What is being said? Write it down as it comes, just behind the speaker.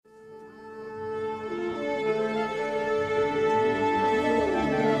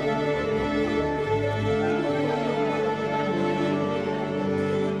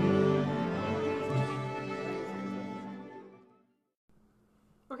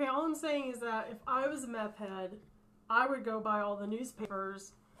Okay, all I'm saying is that if I was a meth head, I would go buy all the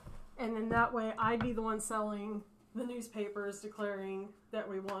newspapers, and then that way I'd be the one selling the newspapers declaring that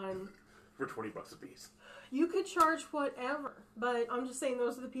we won. For $20 a piece. You could charge whatever, but I'm just saying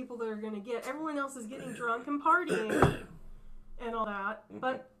those are the people that are going to get. Everyone else is getting drunk and partying and all that,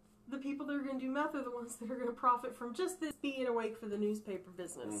 but the people that are going to do meth are the ones that are going to profit from just this being awake for the newspaper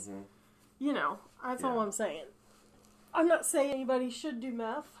business. Mm-hmm. You know, that's all I'm saying. I'm not saying anybody should do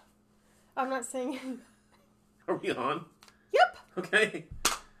meth. I'm not saying... Are we on? Yep. Okay.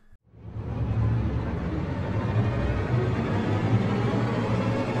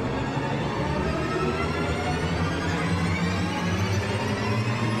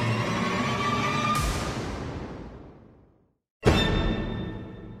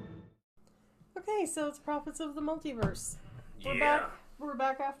 Okay, so it's Prophets of the Multiverse. Yeah. We're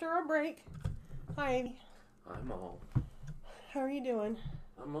back after our break. Hi, Amy. I'm all. How are you doing?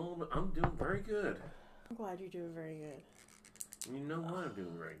 I'm doing very good. I'm glad you're doing very good. You know why I'm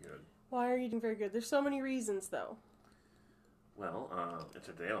doing very good? Why are you doing very good? There's so many reasons, though. Well, it's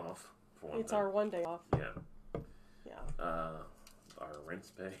a day off, for one It's thing. our one day off. Yeah. Yeah. Our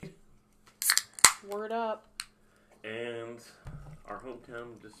rent's paid. Word up. And our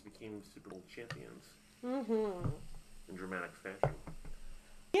hometown just became Super Bowl champions. Mm-hmm. In dramatic fashion.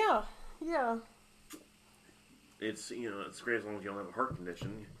 Yeah. Yeah. It's, it's great as long as you don't have a heart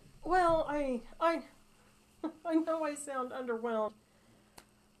condition. Well, I know I sound underwhelmed.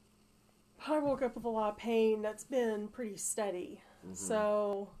 I woke up with a lot of pain that's been pretty steady. Mm-hmm.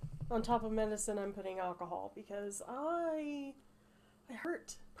 So, on top of medicine, I'm putting alcohol because I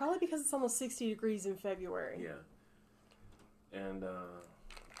hurt. Probably because it's almost 60 degrees in February. Yeah. And,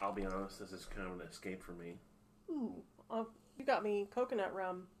 I'll be honest, this is kind of an escape for me. Ooh, you got me coconut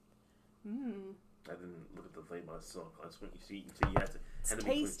rum. Mmm. I didn't look at the label. That's what you see. You had to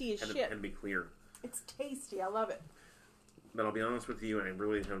tasty be as shit. Had to be clear. It's tasty. I love it. But I'll be honest with you, and I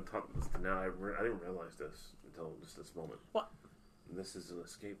really haven't talked this to now. I didn't realize this until just this moment. What? This is an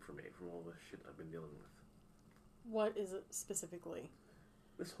escape for me from all the shit I've been dealing with. What is it specifically?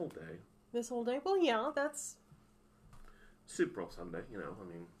 This whole day. This whole day? Well, yeah, that's... Super Bowl Sunday,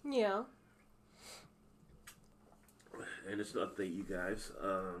 Yeah. And just to update you guys,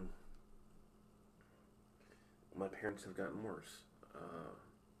 my parents have gotten worse.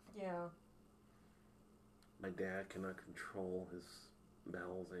 Yeah. My dad cannot control his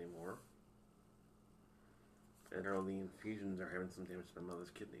bowels anymore. And all the infusions are having some damage to my mother's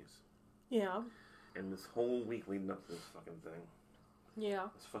kidneys. Yeah. And this whole week leading up to this fucking thing. Yeah.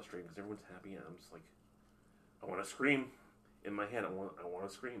 It's frustrating because everyone's happy and I'm just like, I want to scream. In my head, I want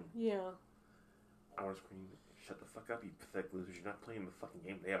to scream. Yeah. I want to scream, shut the fuck up, you pathetic losers. You're not playing the fucking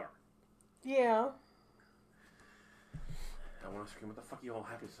game. They are. Yeah. I want to scream, what the fuck are you all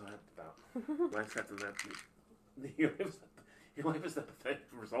happy so happy about? Life after that, your life is the pathetic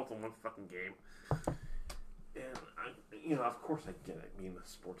result of one fucking game. And, of course I get it, being the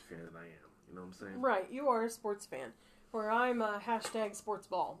sports fan that I am. You know what I'm saying? Right, you are a sports fan. Where I'm a hashtag sports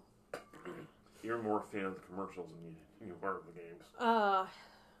ball. You're more a fan of the commercials than you are of the games.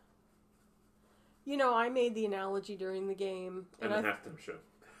 I made the analogy during the game. And the halftime show.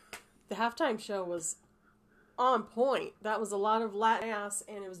 The halftime show was on point. That was a lot of Latin ass,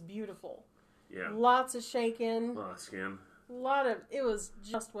 and it was beautiful. Yeah. Lots of shaking. A lot of skin. It was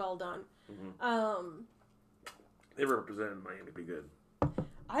just well done. Mm-hmm. They represented Miami pretty good.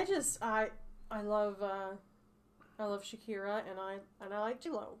 I love Shakira, and I like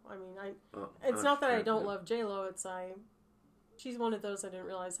J-Lo. I mean, it's not that I don't love J-Lo. She's one of those I didn't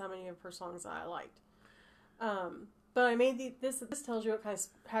realize how many of her songs I liked. But I made this tells you what kind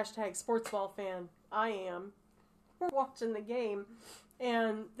of hashtag sports ball fan I am. We're watching the game,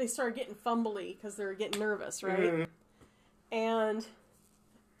 and they started getting fumbly because they were getting nervous, right? Mm-hmm. And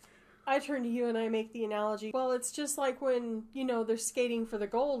I turn to you and I make the analogy, well, it's just like when, they're skating for the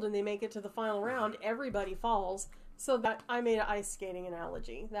gold and they make it to the final round, everybody falls. So that I made an ice skating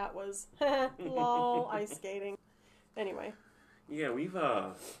analogy. That was, lol, ice skating. Anyway. Yeah, we've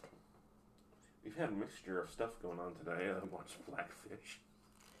had a mixture of stuff going on today. I watched Blackfish.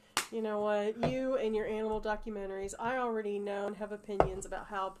 You know what? You and your animal documentaries, I already know and have opinions about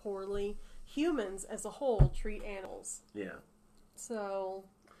how poorly humans as a whole treat animals. Yeah. So...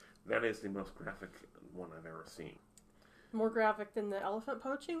 That is the most graphic one I've ever seen. More graphic than the elephant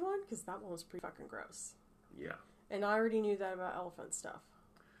poaching one? Because that one was pretty fucking gross. Yeah. And I already knew that about elephant stuff.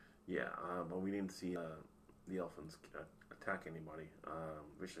 Yeah, but we didn't see the elephants attack anybody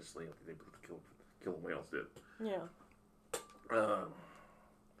viciously like they kill whales did. Yeah. Of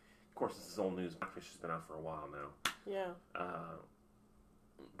course, this is old news. Blackfish has been out for a while now. Yeah.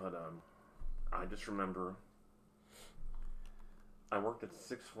 But I just remember I worked at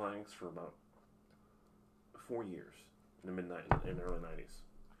Six Flags for about 4 years in the in the early 90s.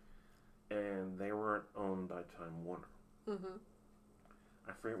 And they weren't owned by Time Warner. Mm-hmm.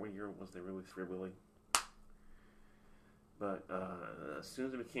 I forget what year it was they released Free Willy. But as soon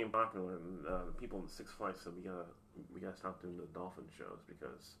as it became popular, the people in Six Flags said, we gotta stop doing the dolphin shows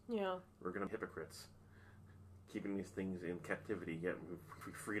because we're gonna be hypocrites. Keeping these things in captivity, yet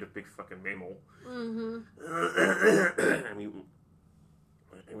we freed a big fucking mammal. Mm-hmm. And we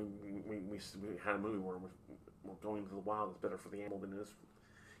had a movie where we're going to the wild is better for the animal than it is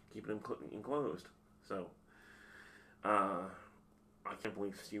keeping them enclosed. So, I can't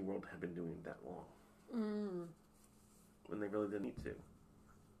believe SeaWorld had been doing it that long. Mm. When they really didn't need to.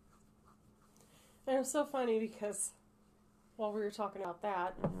 And it was so funny because while we were talking about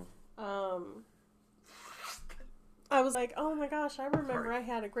that, I was like, oh my gosh, I remember I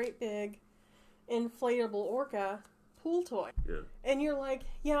had a great big inflatable orca pool toy. Yeah. And you're like,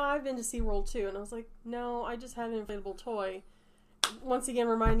 yeah, I've been to SeaWorld too. And I was like, no, I just had an inflatable toy. Once again,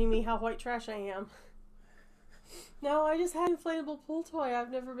 reminding me how white trash I am. No, I just had an inflatable pool toy.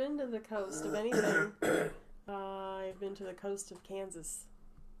 I've never been to the coast of anything. I've been to the coast of Kansas.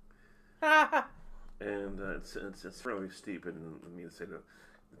 And it's really steep in me to say that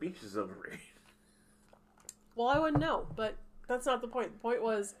the beach is overrated. Well, I wouldn't know, but that's not the point. The point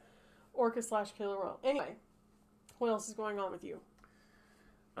was orca/killer whale. Anyway, what else is going on with you?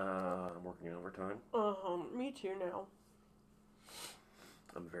 I'm working overtime. Me too now.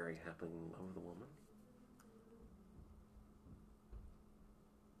 I'm very happily in love with a woman.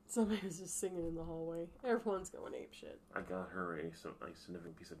 Somebody was just singing in the hallway. Everyone's going apeshit. I got her a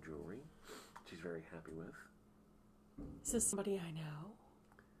significant piece of jewelry. She's very happy with. Is this somebody I know?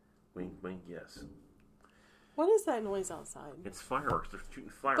 Wink, wink, yes. What is that noise outside? It's fireworks. They're shooting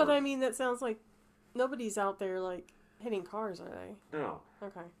fireworks. But I mean, that sounds like nobody's out there, like, hitting cars, are they? No.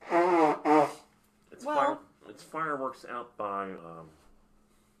 Okay. It's fireworks out by,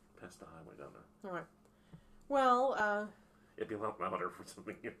 past the highway down there. Alright. Well, it'd be a lot louder for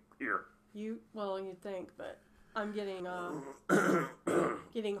something here. You'd think, but I'm getting,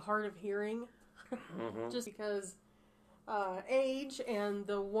 getting hard of hearing. Just because, age and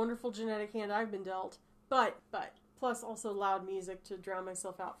the wonderful genetic hand I've been dealt. But, plus also loud music to drown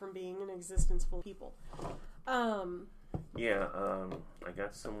myself out from being an existence full of people. Yeah, I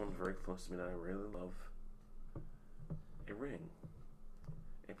got someone very close to me that I really love. A ring.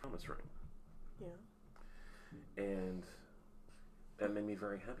 A promise ring. Yeah. And that made me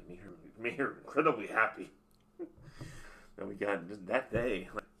very happy. Made her incredibly happy. And we got just that day,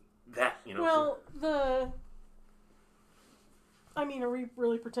 like that, you know. Well, I mean, are we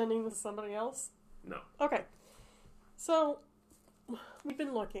really pretending this is somebody else? No. Okay. So, we've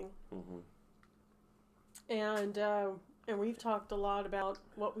been looking. Mm-hmm. And we've talked a lot about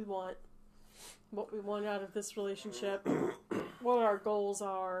what we want out of this relationship, what our goals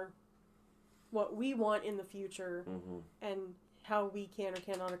are, what we want in the future, and how we can or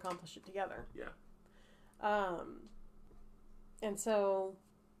cannot accomplish it together. Yeah. And so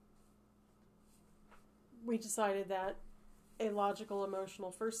we decided that a logical,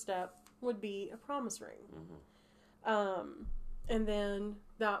 emotional first step would be a promise ring. And then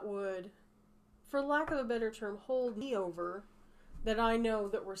that would, for lack of a better term, hold me over that I know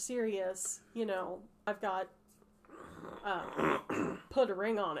that we're serious. You know, I've got put a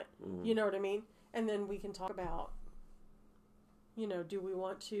ring on it. You know what I mean? And then we can talk about, you know, do we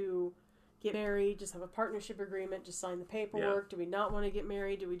want to get married, just have a partnership agreement, just sign the paperwork? Yeah. Do we not want to get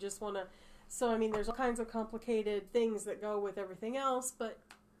married? Do we just want to... So, I mean, there's all kinds of complicated things that go with everything else, but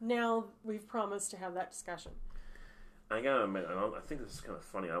now we've promised to have that discussion. I gotta admit, I think this is kind of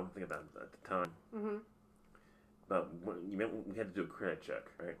funny. I don't think about it at the time. Mm-hmm. But we had to do a credit check,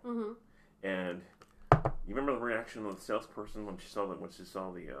 right? Mm-hmm. And you remember the reaction of the salesperson when she saw the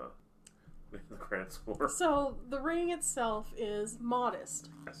credit score? So the ring itself is modest.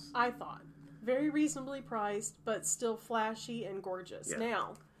 Yes. I thought very reasonably priced, but still flashy and gorgeous. Yeah.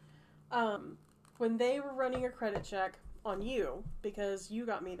 Now, when they were running a credit check on you because you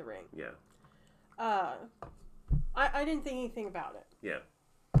got me the ring. Yeah. I didn't think anything about it.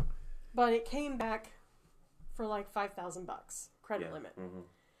 Yeah. But it came back for like $5,000 credit limit. Mm-hmm.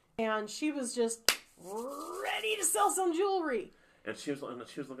 And she was just ready to sell some jewelry. And she was looking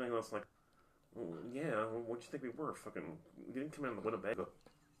at us like, yeah, what'd you think we were? Fucking, you didn't come in the Winnebago.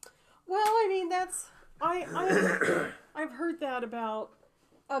 Well, I mean, that's... I've heard that about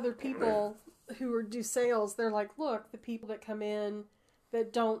other people who do sales. They're like, look, the people that come in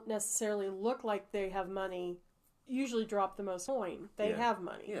that don't necessarily look like they have money usually drop the most coin. They have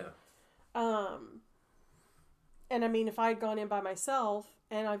money. Yeah. And I mean, if I had gone in by myself,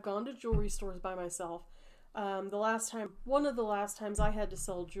 and I've gone to jewelry stores by myself, one of the last times I had to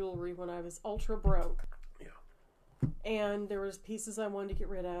sell jewelry when I was ultra broke. Yeah. And there was pieces I wanted to get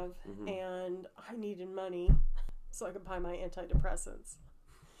rid of, and I needed money so I could buy my antidepressants.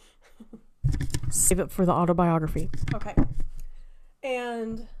 Save it for the autobiography. Okay.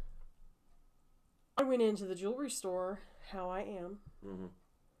 And I went into the jewelry store, how I am,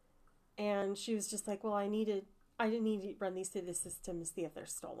 and she was just like, well, I didn't need to run these through the system to see if they're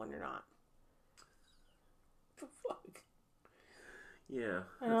stolen or not. The fuck? Yeah.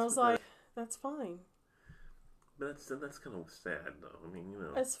 And I was like, that's fine. But that's kind of sad, though. I mean,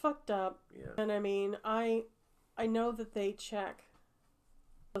 it's fucked up. Yeah. And I mean, I know that they check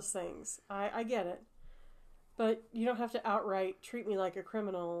those things. I get it. But you don't have to outright treat me like a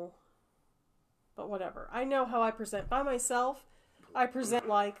criminal. But whatever. I know how I present. By myself, I present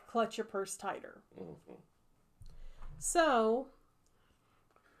like clutch your purse tighter. So,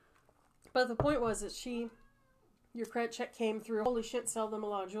 but the point was that your credit check came through. Holy shit, sell them a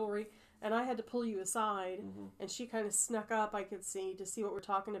lot of jewelry. And I had to pull you aside. And she kind of snuck up, I could see, to see what we're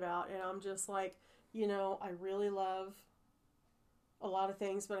talking about. And I'm just like, I really love a lot of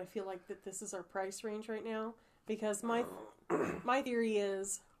things, but I feel like that this is our price range right now. Because my theory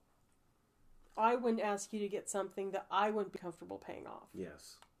is, I wouldn't ask you to get something that I wouldn't be comfortable paying off.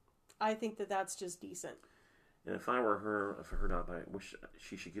 Yes. I think that that's just decent. And if I were her, I wish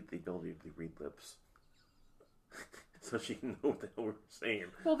she should get the ability to read lips. So she can know what the hell we're saying.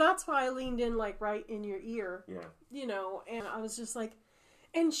 Well, that's why I leaned in, like, right in your ear. Yeah. And I was just like,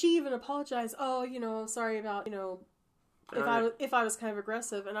 and she even apologized. Oh, sorry about, if I was kind of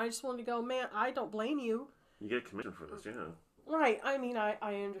aggressive. And I just wanted to go, man, I don't blame you. You get a commission for this, yeah. Right. I mean, I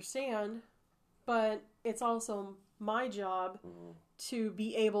understand. But it's also my job to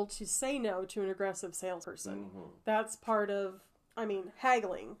be able to say no to an aggressive salesperson. That's part of,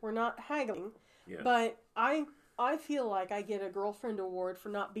 haggling. We're not haggling. Yeah. But I feel like I get a girlfriend award for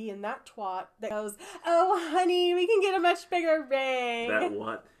not being that twat that goes, oh, honey, we can get a much bigger ring. That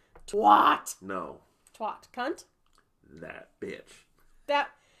what? Twat. No. Twat. Cunt? That bitch. That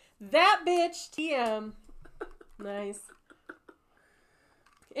bitch. TM. Nice.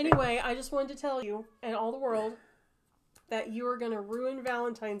 Anyway, I just wanted to tell you and all the world that you are going to ruin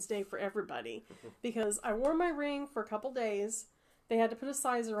Valentine's Day for everybody. Because I wore my ring for a couple days. They had to put a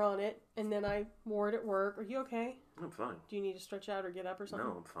sizer on it, and then I wore it at work. Are you okay? I'm fine. Do you need to stretch out or get up or something?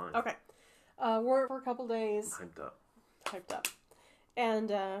 No, I'm fine. Okay. Wore it for a couple days. I'm hyped up.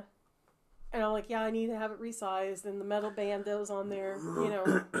 And I'm like, yeah, I need to have it resized. And the metal band that was on there,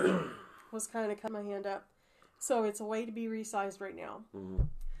 was kind of cutting my hand up. So it's a way to be resized right now.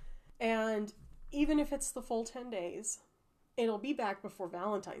 And even if it's the full 10 days, it'll be back before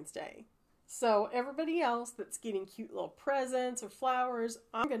Valentine's Day. So everybody else that's getting cute little presents or flowers,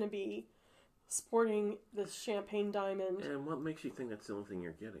 I'm going to be sporting this champagne diamond. And what makes you think that's the only thing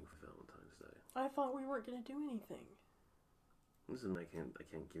you're getting for Valentine's Day? I thought we weren't going to do anything. Listen, I can't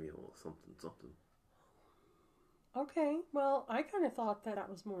give you a little something. Okay, well, I kind of thought that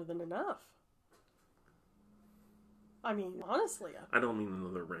was more than enough. I mean, honestly. I don't mean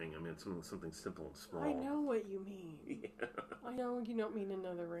another ring. I mean something simple and small. I know what you mean. Yeah. I know you don't mean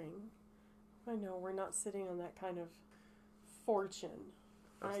another ring. I know, we're not sitting on that kind of fortune.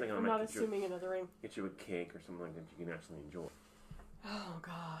 I'm not assuming another ring. Get you a cake or something like that you can actually enjoy. Oh,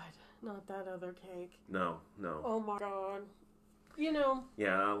 God. Not that other cake. No. Oh, my God.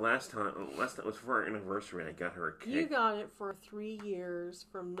 Yeah, last time it was for our anniversary. I got her a cake. You got it for 3 years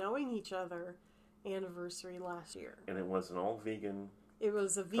from knowing each other anniversary last year. And it was an all vegan. It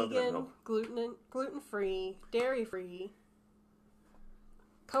was a vegan, gluten-free, dairy-free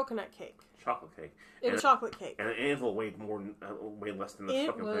coconut cake. Chocolate cake. It was chocolate cake. And an anvil weighed way less than this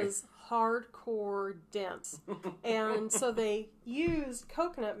fucking thing. It was hardcore dense. And so they used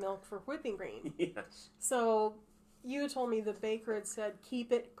coconut milk for whipping cream. Yes. So you told me the baker had said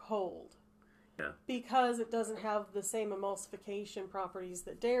keep it cold. Yeah. Because it doesn't have the same emulsification properties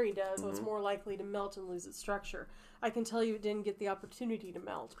that dairy does, so it's more likely to melt and lose its structure. I can tell you it didn't get the opportunity to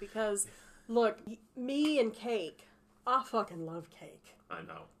melt because, look, me and cake, I fucking love cake. I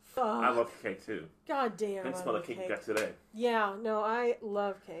know. I love cake too. God damn. I smell the cake you got today. Yeah, no, I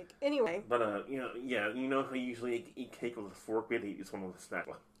love cake. Anyway. But, you know how you usually eat cake with a fork? We had to eat this one with a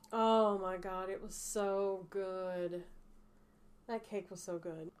spatula. Oh my God, it was so good. That cake was so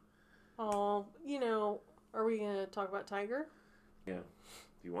good. Oh, are we going to talk about Tiger? Yeah.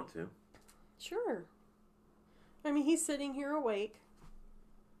 Do you want to? Sure. I mean, he's sitting here awake.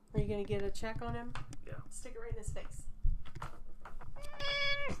 Are you going to get a check on him? Yeah. Stick it right in his face.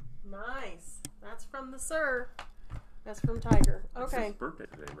 Nice. That's from the sir. That's from Tiger. Okay. It's his birthday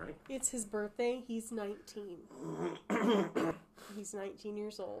today, right? It's his birthday. He's 19. He's 19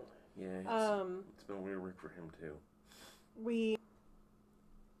 years old. Yeah. It's been a weird week for him, too.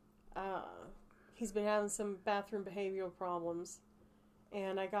 He's been having some bathroom behavioral problems.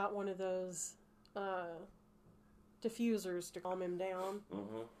 And I got one of those diffusers to calm him down.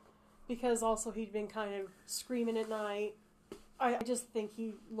 Mm-hmm. Because also he'd been kind of screaming at night. I just think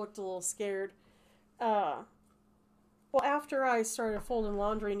he looked a little scared. Well, after I started folding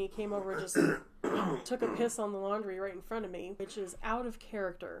laundry and he came over and just took a piss on the laundry right in front of me, which is out of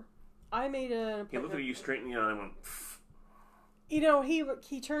character. I made an appointment. He looked at you straight in the eye and went... You know,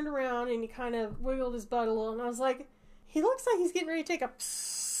 he turned around and he kind of wiggled his butt a little, and I was like, he looks like he's getting ready to take a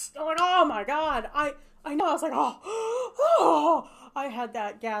psst. I'm like, oh my God. I know. I was like, oh. I had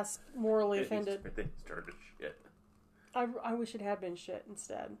that gasp, morally offended. They started shit. I wish it had been shit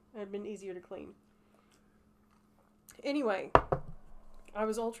instead. It had been easier to clean. Anyway, I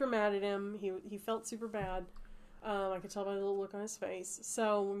was ultra mad at him. He felt super bad. I could tell by the little look on his face.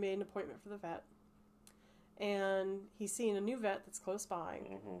 So we made an appointment for the vet. And he's seeing a new vet that's close by.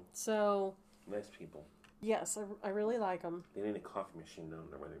 Mm-hmm. So... Nice people. Yes, I really like them. They need a coffee machine down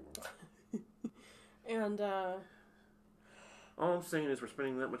there where they were. And, all I'm saying is we're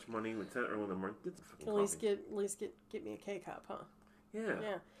spending that much money with that early in the morning. Get some fucking coffee. At least get me a K-cup, huh?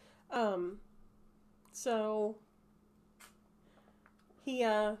 Yeah. Yeah. So... He,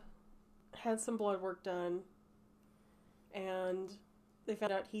 had some blood work done. And they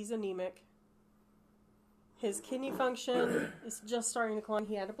found out he's anemic. His kidney function is just starting to decline.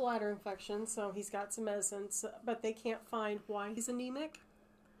 He had a bladder infection, so he's got some medicines, but they can't find why he's anemic.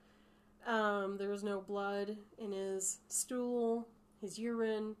 There was no blood in his stool, his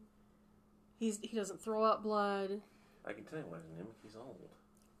urine. He doesn't throw up blood. I can tell you why he's anemic. He's old.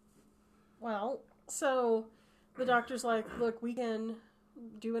 Well, so the doctor's like, look, we can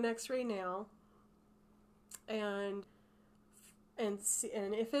do an X-ray now, and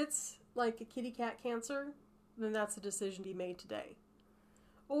if it's like a kitty cat cancer, then that's a decision to be made today.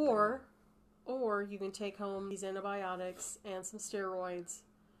 Or you can take home these antibiotics and some steroids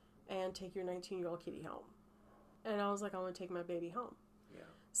and take your 19-year-old kitty home. And I was like, I want to take my baby home. Yeah.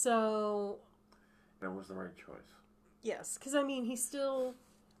 So... That was the right choice. Yes, because, I mean, he still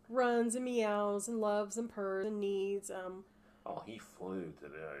runs and meows and loves and purrs and needs... he flew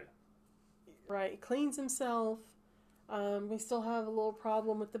today. Right, he cleans himself. We still have a little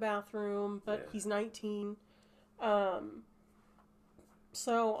problem with the bathroom, but he's 19.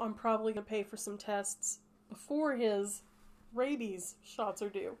 So I'm probably going to pay for some tests before his rabies shots are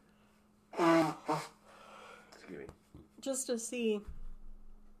due. Excuse me. Just to see,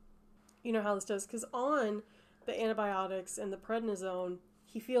 how this does. Because on the antibiotics and the prednisone,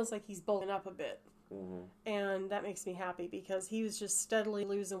 he feels like he's bulking up a bit. Mm-hmm. And that makes me happy because he was just steadily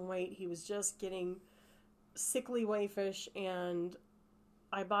losing weight. He was just getting sickly wayfish, and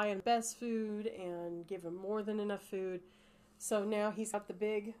I buy him best food and give him more than enough food. So now he's got the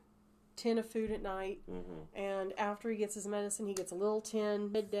big tin of food at night, and after he gets his medicine, he gets a little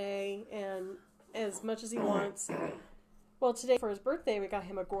tin midday, and as much as he wants. Well, today for his birthday, we got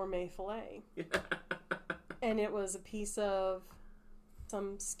him a gourmet filet. And it was a piece of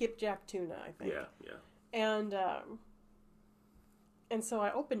some skipjack tuna, I think. Yeah. And so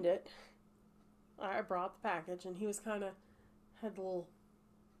I opened it. I brought the package, and he was kind of, had a little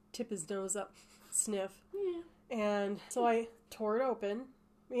tip his nose up, sniff. Yeah. And so I tore it open.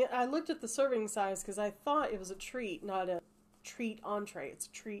 I looked at the serving size because I thought it was a treat, not a treat entree. It's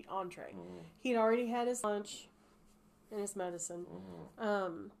a treat entree. Mm-hmm. He'd already had his lunch and his medicine.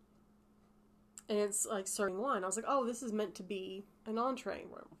 Mm-hmm. And it's like serving one. I was like, oh, this is meant to be an entree.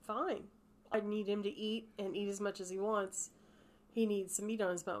 Well, fine. I need him to eat and eat as much as he wants. He needs some meat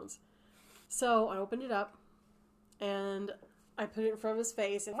on his bones. So I opened it up, and I put it in front of his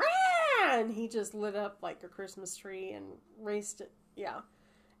face, and he just lit up like a Christmas tree and raced it,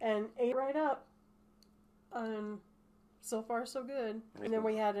 and ate right up. So far, so good. And then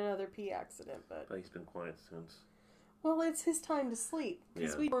we had another pee accident, but he's been quiet since. Well, it's his time to sleep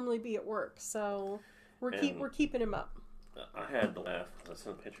because we normally be at work, so we're keeping him up. I had to laugh because I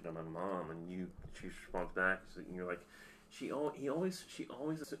sent a picture to my mom, and she responds back, and you're like, she always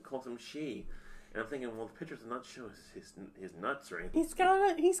calls him she, and I'm thinking, well, the picture does not show his nuts or anything.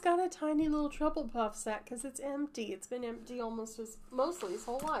 He's got a tiny little Trouble Puff sack because it's empty. It's been empty mostly his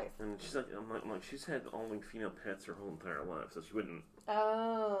whole life. And she's like, I'm like, she's had only female pets her whole entire life, so she wouldn't.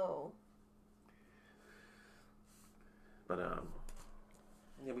 Oh. But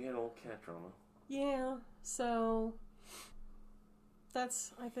Yeah, we had old cat drama. Yeah, so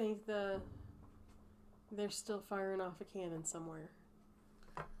that's, I think, they're still firing off a cannon somewhere.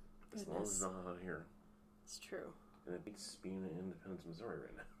 As long as it's not out here. It's true. And it beats being in Independence, Missouri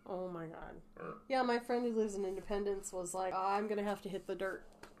right now. Oh my god. Yeah, my friend who lives in Independence was like, I'm going to have to hit the dirt.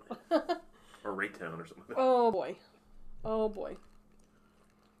 Or Raytown or something. Oh boy. Oh boy.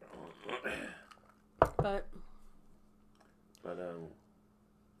 But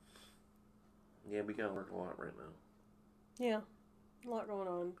yeah, we gotta work a lot right now. Yeah, a lot going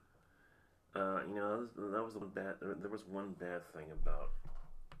on. That was there was one bad thing about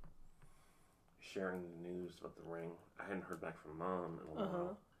sharing the news about the ring. I hadn't heard back from Mom in a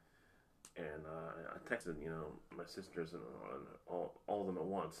while. And I texted, my sisters and all of them at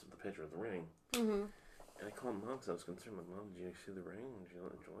once, the picture of the ring. Mm-hmm. And I called Mom because I was concerned. Like, Mom, did you see the ring? Did you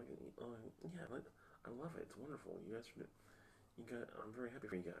like it? Oh, yeah, I love it. It's wonderful. I'm very happy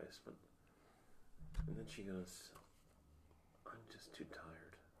for you guys. And then she goes, I'm just too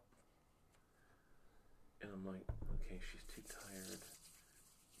tired. And I'm like, okay, she's too tired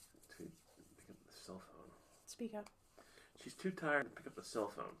to pick up the cell phone. Speak up. She's too tired to pick up the cell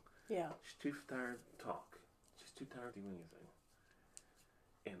phone. Yeah. She's too tired to talk. She's too tired to do anything.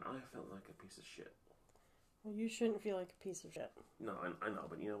 And I felt like a piece of shit. Well, you shouldn't feel like a piece of shit. No, I know,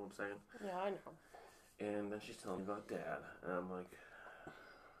 but you know what I'm saying? Yeah, I know. And then she's telling me about Dad. And I'm like,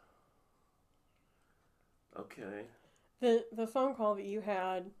 okay. The phone call that you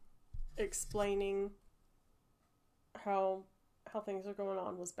had explaining how things are going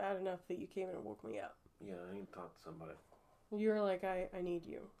on was bad enough that you came in and woke me up. Yeah, I need to talk to somebody. You were like, I need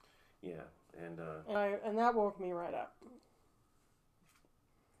you. Yeah, and that woke me right up.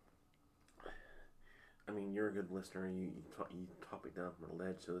 I mean, you're a good listener. You talk me down from a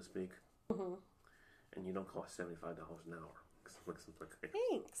ledge, so to speak. Mm-hmm. And you don't cost $75 an hour.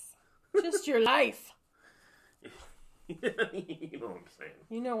 Thanks. Just your life. You know what I'm saying.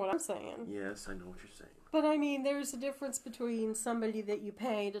 You know what I'm saying. Yes, I know what you're saying. But I mean, there's a difference between somebody that you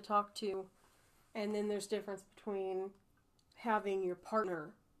pay to talk to, and then there's a difference between having your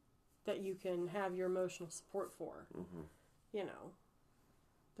partner that you can have your emotional support for. Mm-hmm.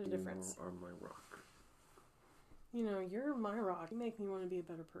 There's a difference. You are my rock. You're my rock. You make me want to be a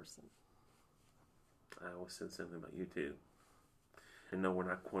better person. I always said something about you too. And no, we're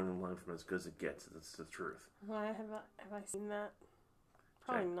not quoting a line from As Good as It Gets. That's the truth. Why have I seen that?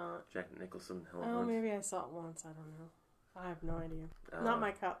 Probably not. Jack Nicholson, Helen Oh, Hunt. Maybe I saw it once. I don't know. I have no idea. Not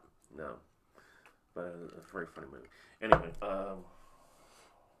my cup. No. But a very funny movie. Anyway,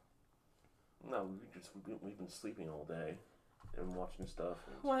 no, we've been sleeping all day and watching stuff.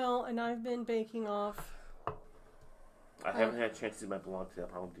 Well, and I've been baking off. I haven't had a chance to do my blog today. I'll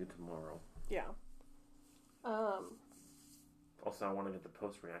probably do it tomorrow. Yeah. Also, I want to get the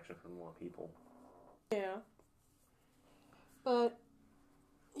post reaction from a lot of people. Yeah. But,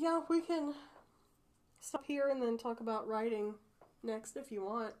 yeah, we can stop here and then talk about writing next if you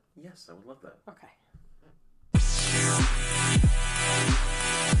want. Yes, I would love that. Okay.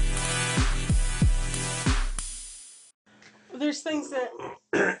 There's things that,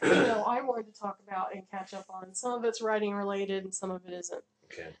 I wanted to talk about and catch up on. Some of it's writing related and some of it isn't.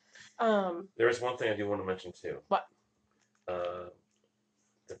 Okay. There is one thing I do want to mention too. What?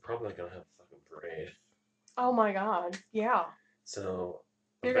 They're probably going to have a fucking parade. Oh my god, yeah. So...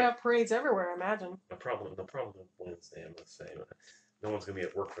 They're going to have parades everywhere, I imagine. The problem Wednesday, I must say. No one's going to be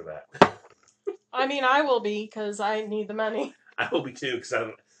at work for that. I mean, I will be, because I need the money. I will be too, because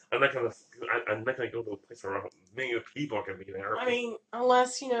I'm not going to go to a place where many people are going to be there. I mean,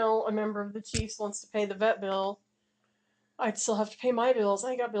 unless, a member of the Chiefs wants to pay the vet bill, I'd still have to pay my bills.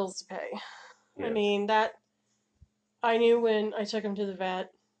 I got bills to pay. Yeah. I mean, I knew when I took him to the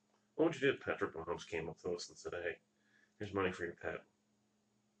vet. What would you do if Patrick Mahomes came up to us and said, hey, here's money for your pet?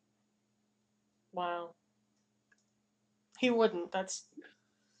 Wow. He wouldn't.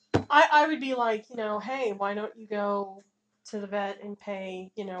 I would be like, hey, why don't you go to the vet and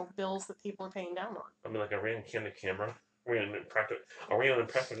pay, bills that people are paying down on? I mean, like a random candid camera. Are we on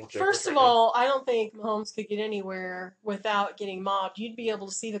impractical jokes? First of all, I don't think Mahomes could get anywhere without getting mobbed. You'd be able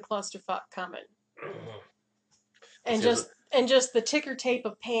to see the clusterfuck coming. And just the ticker tape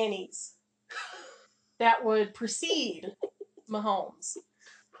of panties that would precede Mahomes.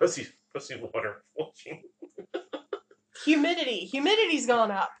 Pussy water flushing. Humidity's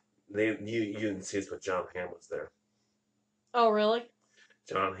gone up. You didn't see this, but John Hamm was there. Oh, really?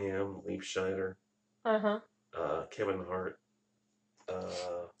 John Hamm, Leif Schneider. Uh-huh. Kevin Hart.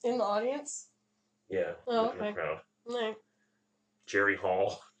 In the audience? Yeah. Oh, okay. In the crowd. No. Jerry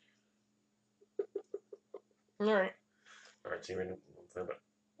Hall. All right. All right, so you ready to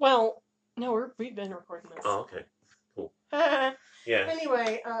Well, no, we've been recording this. Oh, okay. Cool. Yeah.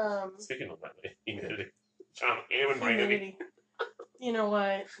 Anyway, speaking of that, humidity. Humidity. You know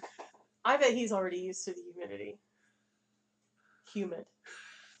what? I bet he's already used to the humidity. Humid.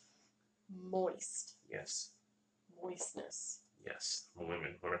 Moist. Yes. Moistness. Yes.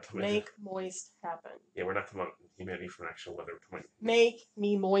 Women. We're not talking Make moist happen. Yeah, we're not talking about humidity from actual weather. We're talking Make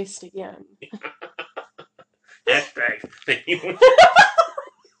me moist again. Hashtag.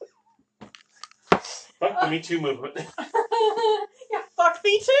 Fuck the Me Too movement. Yeah, fuck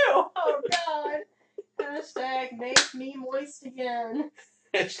me too. Oh God. Hashtag make me moist again.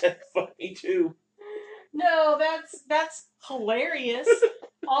 Hashtag fuck me too. No, that's hilarious.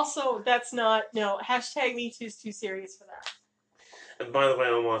 Also, that's not Hashtag me too is too serious for that. And by the way,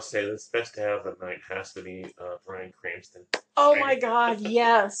 I want to say this best to have at night has to be Bryan Cranston. Oh my God,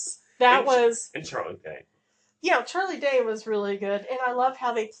 yes. That was and Charlie Day. Yeah, Charlie Day was really good, and I love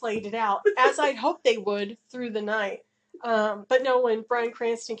how they played it out, as I'd hoped they would through the night. But no, when Bryan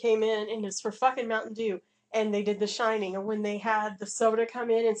Cranston came in, and it's for fucking Mountain Dew, and they did The Shining, and when they had the soda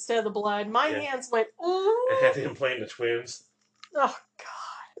come in instead of the blood, my hands went, ooh! And had him playing the twins. Oh,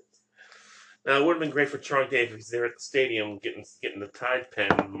 God. Now, it would have been great for Charlie Day if he's there at the stadium getting the Tide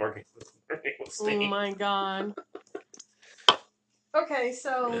pen and marking with Oh, my God. Okay,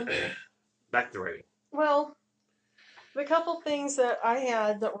 so... Back to writing. Well... The couple things that I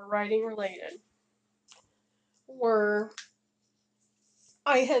had that were writing related were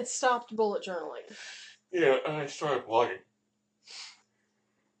I had stopped bullet journaling. Yeah, I started blogging.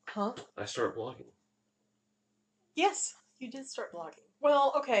 Huh? I started blogging. Yes, you did start blogging.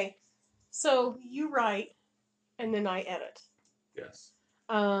 Well, okay. So you write and then I edit. Yes.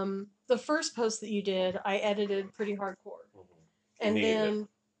 The first post that you did, I edited pretty hardcore. Mm-hmm. And then...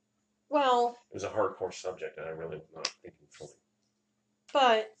 Well... It was a hardcore subject, and I really was not thinking fully.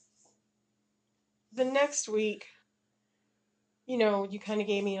 But the next week, you kind of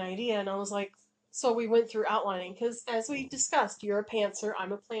gave me an idea, and I was like, so we went through outlining, because as we discussed, you're a pantser,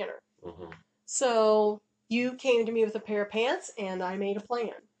 I'm a planner. Mm-hmm. So you came to me with a pair of pants, and I made a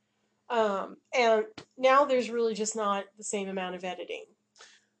plan. And now there's really just not the same amount of editing.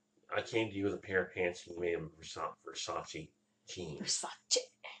 I came to you with a pair of pants, and you made them Versace jeans. Versace.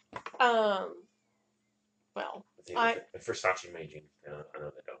 Well, Versace made jeans. I know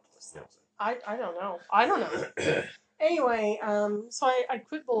they don't. I don't know. I don't know. Anyway, so I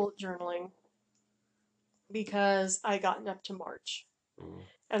quit bullet journaling because I gotten up to March. Mm-hmm.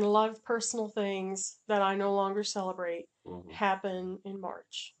 And a lot of personal things that I no longer celebrate happen in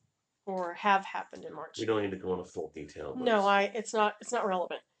March. Or have happened in March. We don't need to go into full detail. No, it's not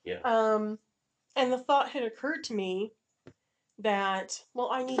relevant. Yeah. And the thought had occurred to me that, well,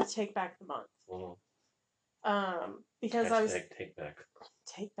 I need to take back the month. Mm-hmm. Because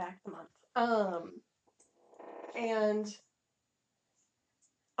take back the month. And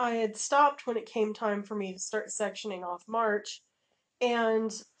I had stopped when it came time for me to start sectioning off March,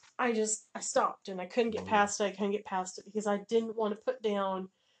 and I stopped, and I couldn't get past it. Because I didn't want to put down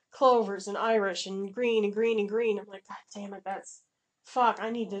clovers and Irish and green and green and green. I'm like, God damn it, I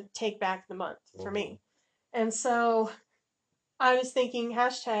need to take back the month for me. And so I was thinking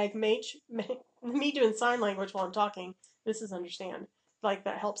hashtag me doing sign language while I'm talking. This is understand. Like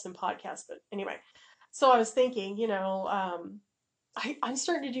that helps in podcasts. But anyway, so I was thinking, I'm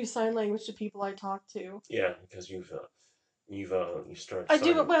starting to do sign language to people I talk to. Yeah, because you started. I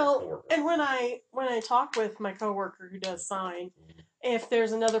do it well, and when I talk with my coworker who does sign, if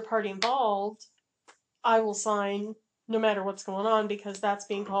there's another party involved, I will sign no matter what's going on because that's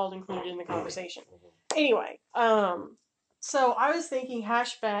being called included in the conversation. Anyway, so I was thinking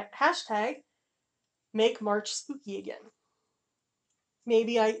hashtag make March spooky again.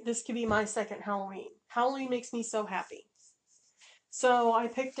 Maybe this could be my second Halloween. Halloween makes me so happy. So I'm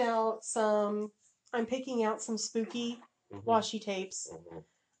picking out some spooky washi tapes. Mm-hmm.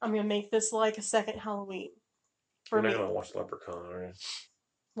 I'm going to make this like a second Halloween. You're not going to watch Leprechaun, are you?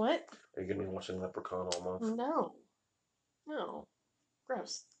 What? Are you going to be watching Leprechaun all month? No.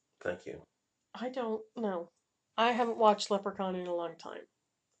 Gross. Thank you. I don't know. I haven't watched Leprechaun in a long time.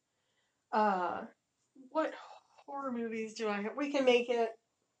 What horror movies do I have? We can make it.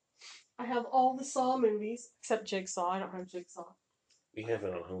 I have all the Saw movies, except Jigsaw. I don't have Jigsaw. We have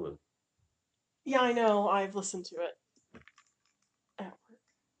it on Hulu. Yeah, I know. I've listened to it at work.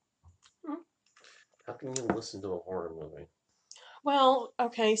 Hmm? How can you listen to a horror movie? Well,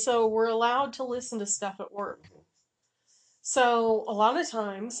 okay, so we're allowed to listen to stuff at work. Mm-hmm. So a lot of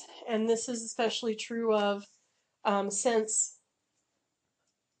times, and this is especially true of since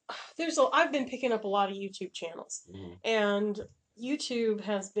I've been picking up a lot of YouTube channels, and YouTube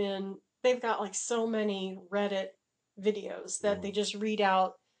has been, they've got like so many Reddit videos that they just read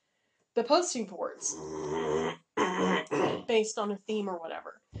out the posting boards based on a theme or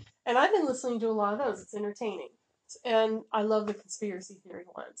whatever. And I've been listening to a lot of those. It's entertaining. And I love the conspiracy theory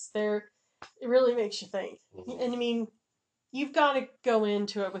ones. It really makes you think. And I mean, you've got to go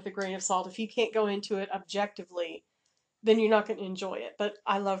into it with a grain of salt. If you can't go into it objectively, then you're not going to enjoy it. But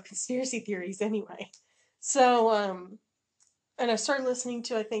I love conspiracy theories anyway. So, and I started listening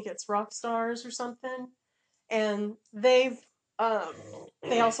to, I think it's Rockstars or something. And they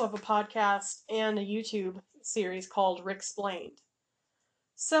also have a podcast and a YouTube series called Rick'splained.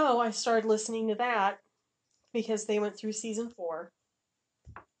 So I started listening to that because they went through season 4.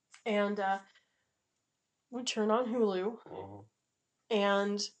 And we turn on Hulu.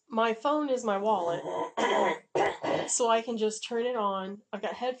 And my phone is my wallet. So I can just turn it on. I've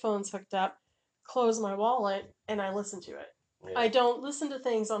got headphones hooked up, close my wallet, and I listen to it. Yeah. I don't listen to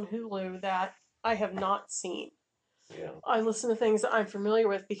things on Hulu that I have not seen. Yeah. I listen to things that I'm familiar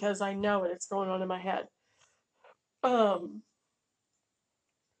with because I know it's going on in my head. So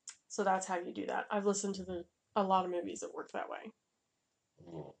that's how you do that. I've listened to a lot of movies that work that way.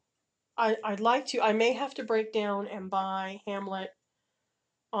 I'd like to. I may have to break down and buy Hamlet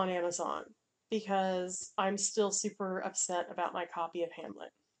on Amazon because I'm still super upset about my copy of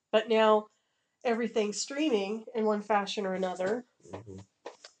Hamlet. But now everything's streaming in one fashion or another.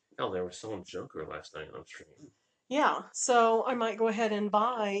 Oh, they were selling Joker last night on stream. Yeah, so I might go ahead and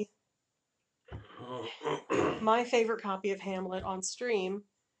buy my favorite copy of Hamlet on stream,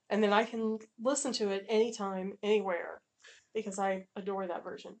 and then I can listen to it anytime, anywhere, because I adore that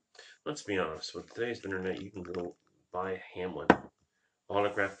version. Let's be honest, with today's internet, you can go buy Hamlet,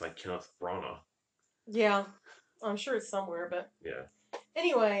 autographed by Kenneth Branagh. Yeah, I'm sure it's somewhere, but... Yeah.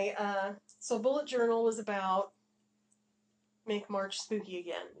 Anyway, so Bullet Journal was about make March spooky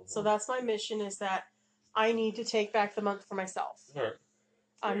again. So that's my mission, is that I need to take back the month for myself. All right.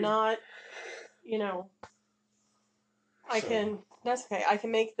 I'm not, that's okay. I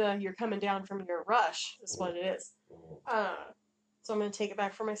can make you're coming down from your rush, is what it is. So I'm going to take it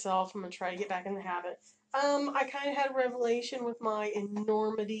back for myself. I'm going to try to get back in the habit. I kind of had a revelation with my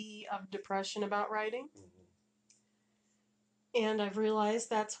enormity of depression about writing. And I've realized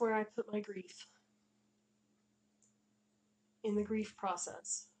that's where I put my grief. In the grief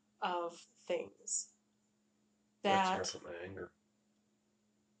process of things. That's where I put my anger.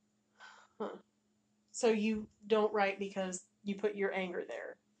 Huh. So you don't write because you put your anger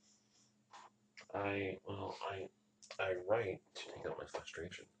there? I write to take out my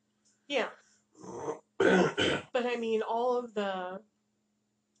frustration. Yeah. But I mean, all of the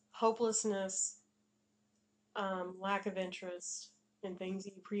hopelessness, lack of interest in things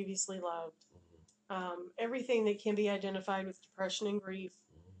that you previously loved, everything that can be identified with depression and grief,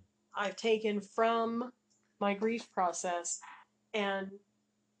 I've taken from my grief process and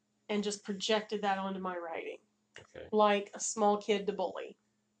just projected that onto my writing. Okay. Like a small kid to bully.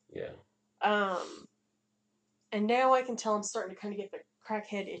 Yeah. And now I can tell I'm starting to kind of get the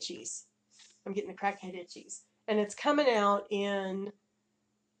crackhead itchies. I'm getting the crackhead itchies. And it's coming out in,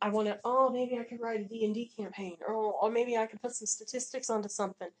 maybe I could write a D&D campaign. Or maybe I could put some statistics onto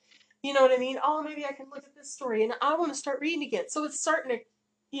something. You know what I mean? Oh, maybe I can look at this story. And I want to start reading again. So it's starting to,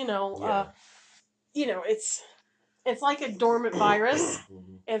 it's like a dormant virus.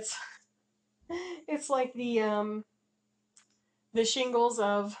 It's like the shingles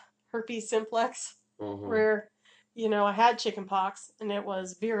of herpes simplex, where, I had chicken pox and it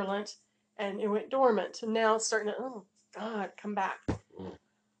was virulent and it went dormant. And now it's starting to, oh, God, come back.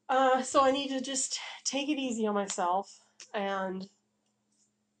 So I need to just take it easy on myself and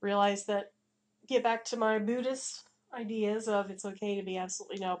realize that, get back to my Buddhist ideas of it's okay to be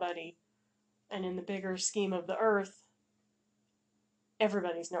absolutely nobody. And in the bigger scheme of the earth,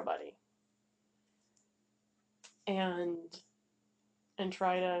 everybody's nobody. And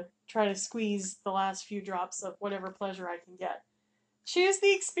try to squeeze the last few drops of whatever pleasure I can get. Choose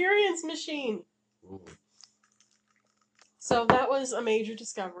the experience machine. So that was a major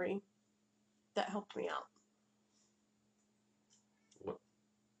discovery that helped me out. What?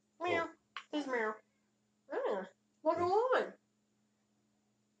 Meow. There's meow. What go on?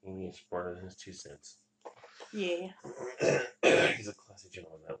 He needs part of his 2 cents. Yeah. He's a classy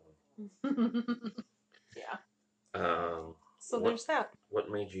gentleman, that one. Yeah. So there's that.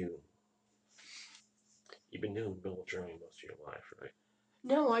 What made you... You've been doing Bullet Journal most of your life, right?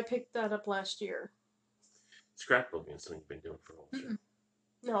 No, I picked that up last year. Scrapbooking is something you've been doing for a whole year.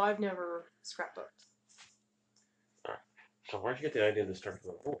 No, I've never scrapbooked. Alright. So where'd you get the idea to start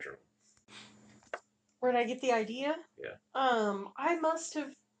the Bullet Journal? Where did I get the idea? Yeah. I must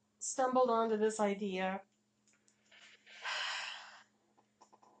have stumbled onto this idea.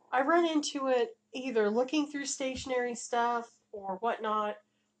 I run into it either looking through stationery stuff or whatnot.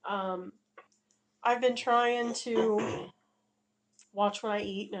 I've been trying to watch what I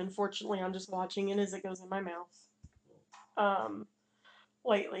eat, and unfortunately, I'm just watching it as it goes in my mouth.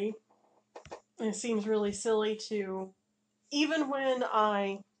 Lately, it seems really silly to, even when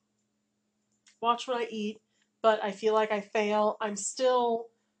I watch what I eat, but I feel like I fail, I'm still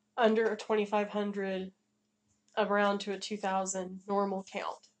under a 2,500, around to a 2,000 normal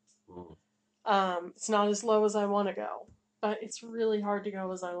count. It's not as low as I want to go, but it's really hard to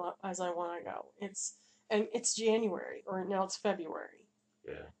go as I want to go. It's January, or now it's February.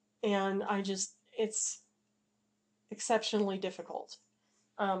 Yeah. And it's exceptionally difficult.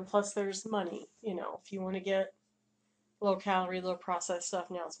 Plus, there's money. If you want to get low calorie, low processed stuff,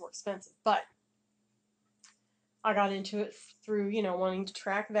 now it's more expensive. But I got into it through, wanting to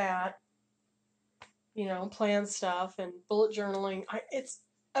track that, plan stuff and bullet journaling. It's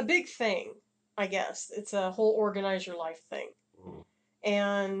a big thing, I guess. It's a whole organize your life thing.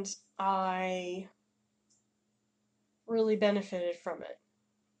 And I really benefited from it.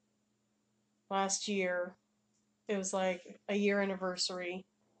 Last year, it was like a year anniversary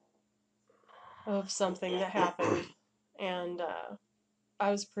of something that happened. And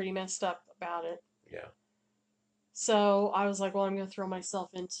I was pretty messed up about it. Yeah. So I was like, well, I'm going to throw myself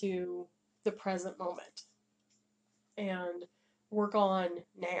into the present moment and work on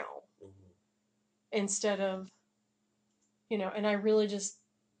now instead of, and I really just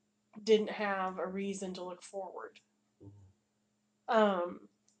didn't have a reason to look forward.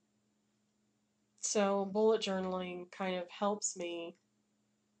 So bullet journaling kind of helps me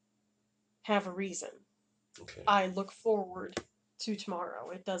have a reason. Okay. I look forward to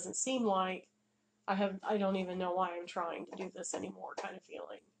tomorrow. It doesn't seem like I don't even know why I'm trying to do this anymore kind of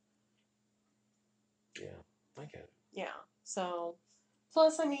feeling. Yeah, I get it. Yeah. So,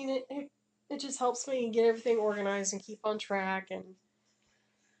 plus, I mean, it just helps me get everything organized and keep on track, and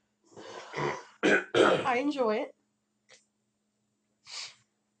I enjoy it.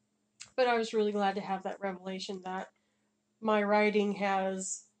 But I was really glad to have that revelation that my writing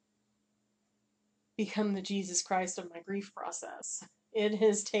has become the Jesus Christ of my grief process. It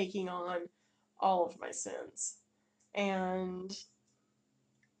is taking on all of my sins. And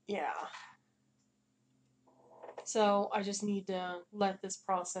yeah. So I just need to let this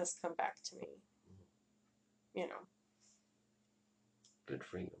process come back to me. Good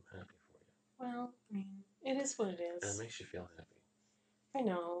for you. I'm happy for you. Well, I mean, it is what it is. And it makes you feel happy. I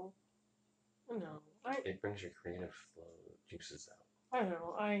know. It brings your creative flow juices out. I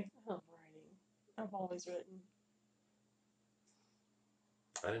know. I love writing. I've always written.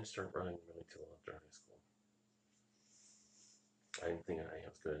 I didn't start writing really till after high school. I didn't think I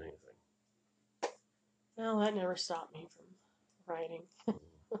was good at anything. Well, that never stopped me from writing.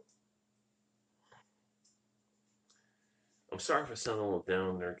 I'm sorry if I sound a little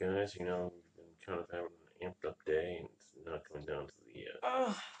down there, guys. We've been kind of having an amped up day, and it's not coming down to the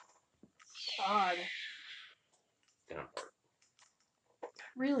oh, God. Down part.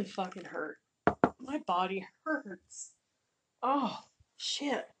 Really fucking hurt. My body hurts. Oh,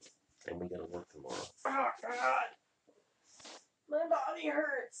 shit. And we gotta work tomorrow. Oh, God. My body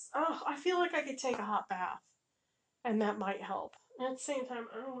hurts. Oh, I feel like I could take a hot bath. And that might help. And at the same time,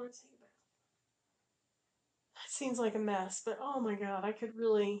 I don't want to take a bath. It seems like a mess, but oh my God, I could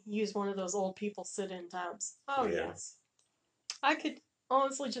really use one of those old people sit-in tubs. Oh, yeah. Yes. I could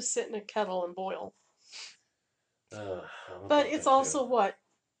honestly just sit in a kettle and boil. But it's also what?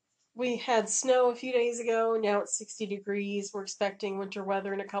 We had snow a few days ago, now it's 60 degrees. We're expecting winter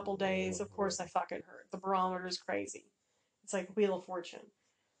weather in a couple days. Of course, I fucking hurt. The barometer's crazy. It's like Wheel of Fortune.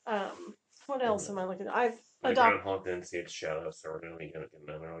 What else am I looking at? I've adopted. Groundhog didn't see its shadow, so we're going to get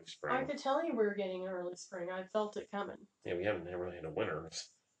an early spring. I could tell you we were getting an early spring. I felt it coming. Yeah, we haven't really had a winter.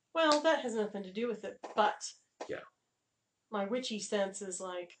 Well, that has nothing to do with it, but yeah, my witchy sense is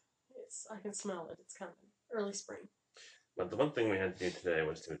like I can smell it. It's coming. Early spring. But the one thing we had to do today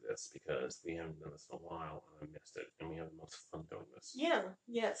was do this because we haven't done this in a while and I missed it, and we had the most fun doing this. Yeah,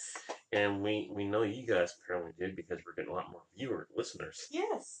 yes. And we know you guys apparently did because we're getting a lot more listeners.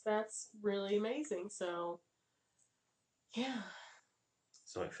 Yes, that's really amazing. So, yeah.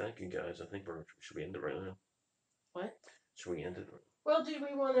 So I thank you guys. I think should we end it right now? What? Should we end it? Well, do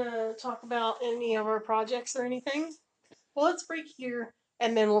we want to talk about any of our projects or anything? Well, let's break here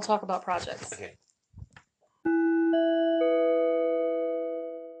and then we'll talk about projects. Okay.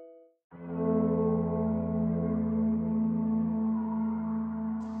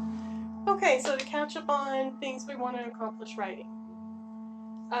 Okay, so to catch up on things we want to accomplish writing.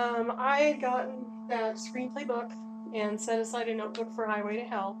 I had gotten that screenplay book and set aside a notebook for Highway to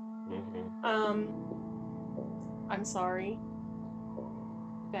Hell. Mm-hmm. I'm sorry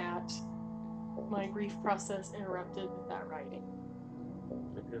that my grief process interrupted with that writing.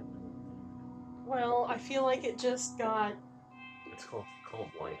 Okay. Well, I feel like it just got... It's called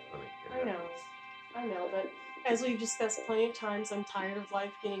life, honey. I know, but as we've discussed plenty of times, I'm tired of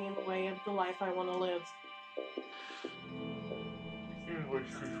life getting in the way of the life I want to live.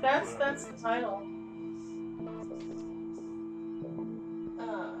 That's the title.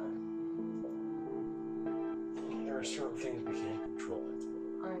 There are certain things we can't control.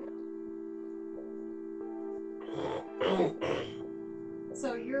 I know.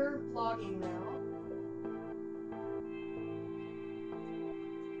 So you're blogging now.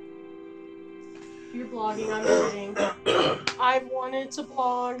 You're blogging, I'm editing. I've wanted to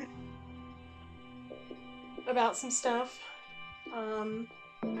blog about some stuff.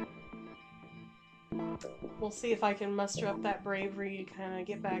 We'll see if I can muster up that bravery to kind of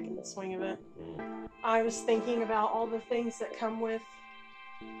get back in the swing of it. I was thinking about all the things that come with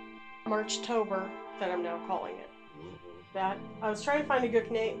Marchtober, that I'm now calling it. That I was trying to find a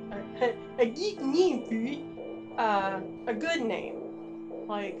good name, a good name,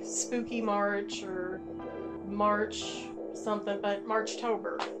 like Spooky March or March something, but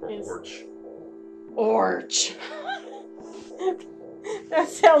Marchtober is Orch. That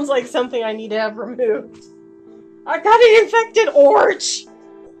sounds like something I need to have removed. I got an infected Orch.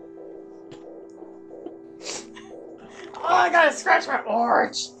 Oh, I gotta scratch my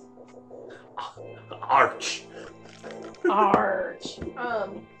Orch. Arch.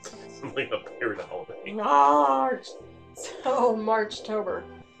 Something a period holiday. Arch. So, Marchtober.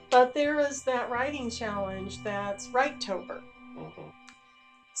 But there is that writing challenge that's Writetober. Mm-hmm.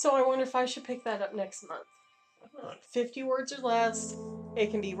 So I wonder if I should pick that up next month. 50 words or less.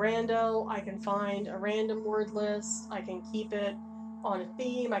 It can be rando. I can find a random word list. I can keep it on a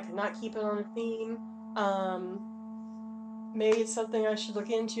theme. I cannot keep it on a theme. Maybe it's something I should look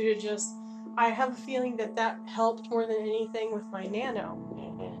into to just... I have a feeling that helped more than anything with my nano.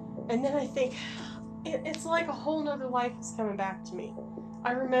 Mm-hmm. And then I think... It's like a whole nother life is coming back to me.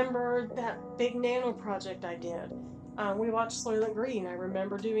 I remember that big nano project I did. We watched Soylent Green. I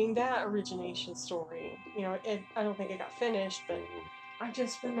remember doing that origination story. You know, I don't think it got finished, but I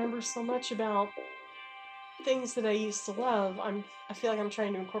just remember so much about things that I used to love. I feel like I'm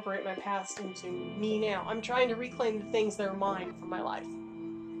trying to incorporate my past into me now. I'm trying to reclaim the things that are mine from my life.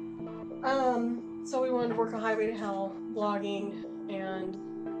 So we wanted to work on Highway to Hell, blogging, and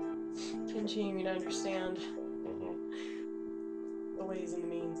continuing to understand the ways and the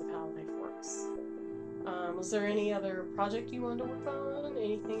means of how life works. Was there any other project you wanted to work on?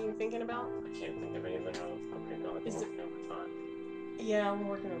 Anything you're thinking about? I can't think of anything else. Okay, no, I'm working overtime. Yeah, I'm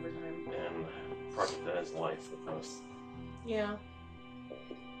working overtime. And project that has life with us. Yeah.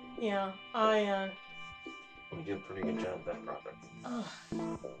 We do a pretty good job of that project.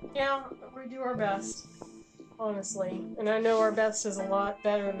 Yeah, we do our best. Honestly. And I know our best is a lot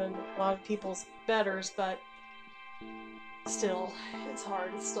better than a lot of people's betters, but still, it's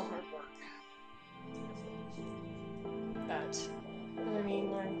hard. It's still hard work. But I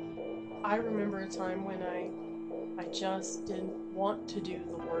mean, I remember a time when I just didn't want to do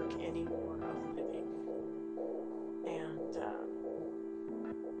the work anymore of living. And,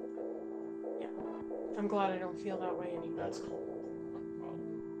 yeah. I'm glad I don't feel that way anymore. That's cool.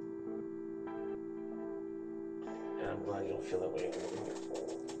 Yeah, I'm glad you don't feel that way anymore.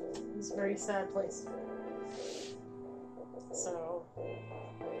 It's a very sad place. So.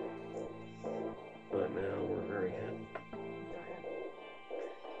 But now we're very happy.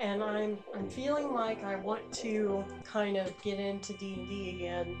 And I'm feeling like I want to kind of get into D&D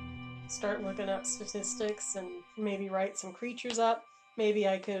again. Start looking up statistics and maybe write some creatures up. Maybe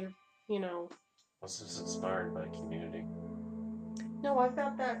I could, Was this inspired by Community? No, I've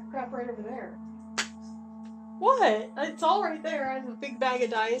got that crap right over there. What? It's all right there. I have a big bag of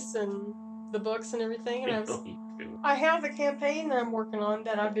dice and the books and everything. And I have a campaign that I'm working on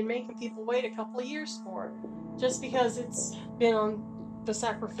that I've been making people wait a couple of years for. Just because it's been on the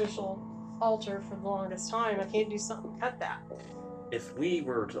sacrificial altar for the longest time. I can't do something to cut that. If we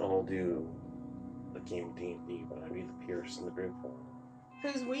were to all do a game of D&D, would I be the Pierce in the group?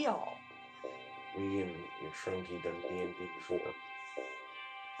 Who's we all? We and your Shrunky done D&D before.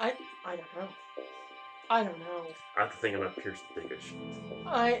 I don't know. I have to think about Pierce the Dickish.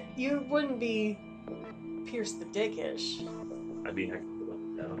 You wouldn't be Pierce the Dickish. I'd be Hector the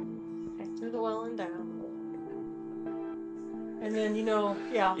Well-Endowed. Hector the Well-Endowed. And then,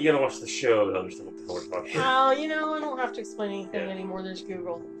 yeah. You gotta watch the show to understand what the hell we're talking about. I don't have to explain anything anymore. There's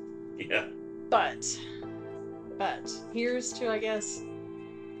Google. Yeah. But here's to, I guess,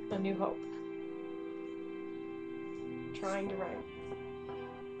 A New Hope. Trying to write.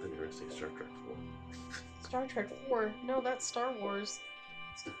 I think you're gonna say Star Trek 4. Star Trek 4? No, that's Star Wars.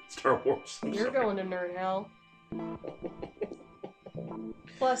 Star Wars. You're going to nerd hell.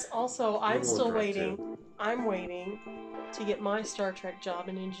 Plus, also, I'm still waiting. I'm waiting to get my Star Trek job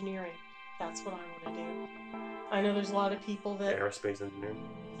in engineering. That's what I want to do. I know there's a lot of people that... Aerospace engineering?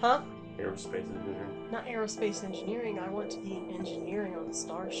 Huh? Aerospace engineering? Not aerospace engineering. I want to be in engineering on the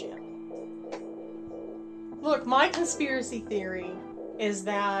starship. Look, my conspiracy theory is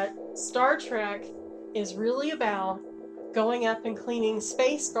that Star Trek is really about going up and cleaning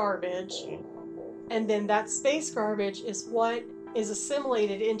space garbage, and then that space garbage is what is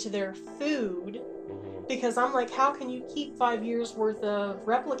assimilated into their food. Because I'm like, how can you keep 5 years worth of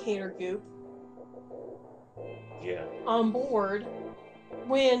replicator goop on board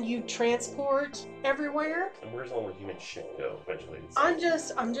when you transport everywhere? And where's all the human shit go eventually? I'm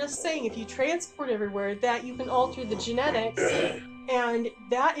just saying, if you transport everywhere, that you can alter the genetics, and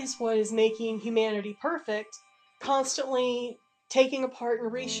that is what is making humanity perfect, constantly taking apart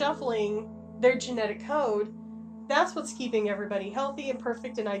and reshuffling their genetic code. That's what's keeping everybody healthy and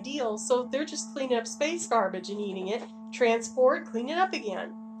perfect and ideal, so they're just cleaning up space garbage and eating it, transport, clean it up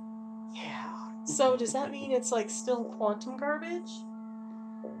again. Yeah. So does that mean it's like still quantum garbage?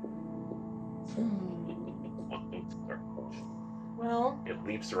 Well... It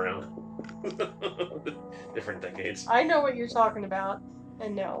leaps around. Different decades. I know what you're talking about,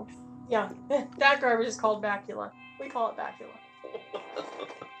 and no. Yeah, that garbage is called Bacula. We call it Bacula.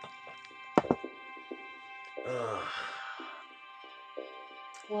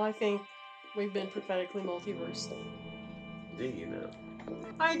 Well, I think we've been prophetically multiversed. Do you know?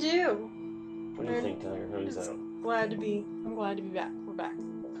 I do. What do you think, Tiger? Who's out? I'm glad to be back. We're back.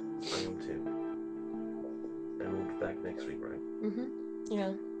 I am too. And we'll be back next week, right? Mm-hmm.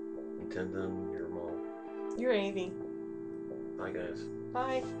 Yeah. Nintendo, your mom. You're Avie. Bye, guys.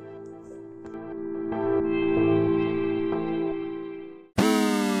 Bye.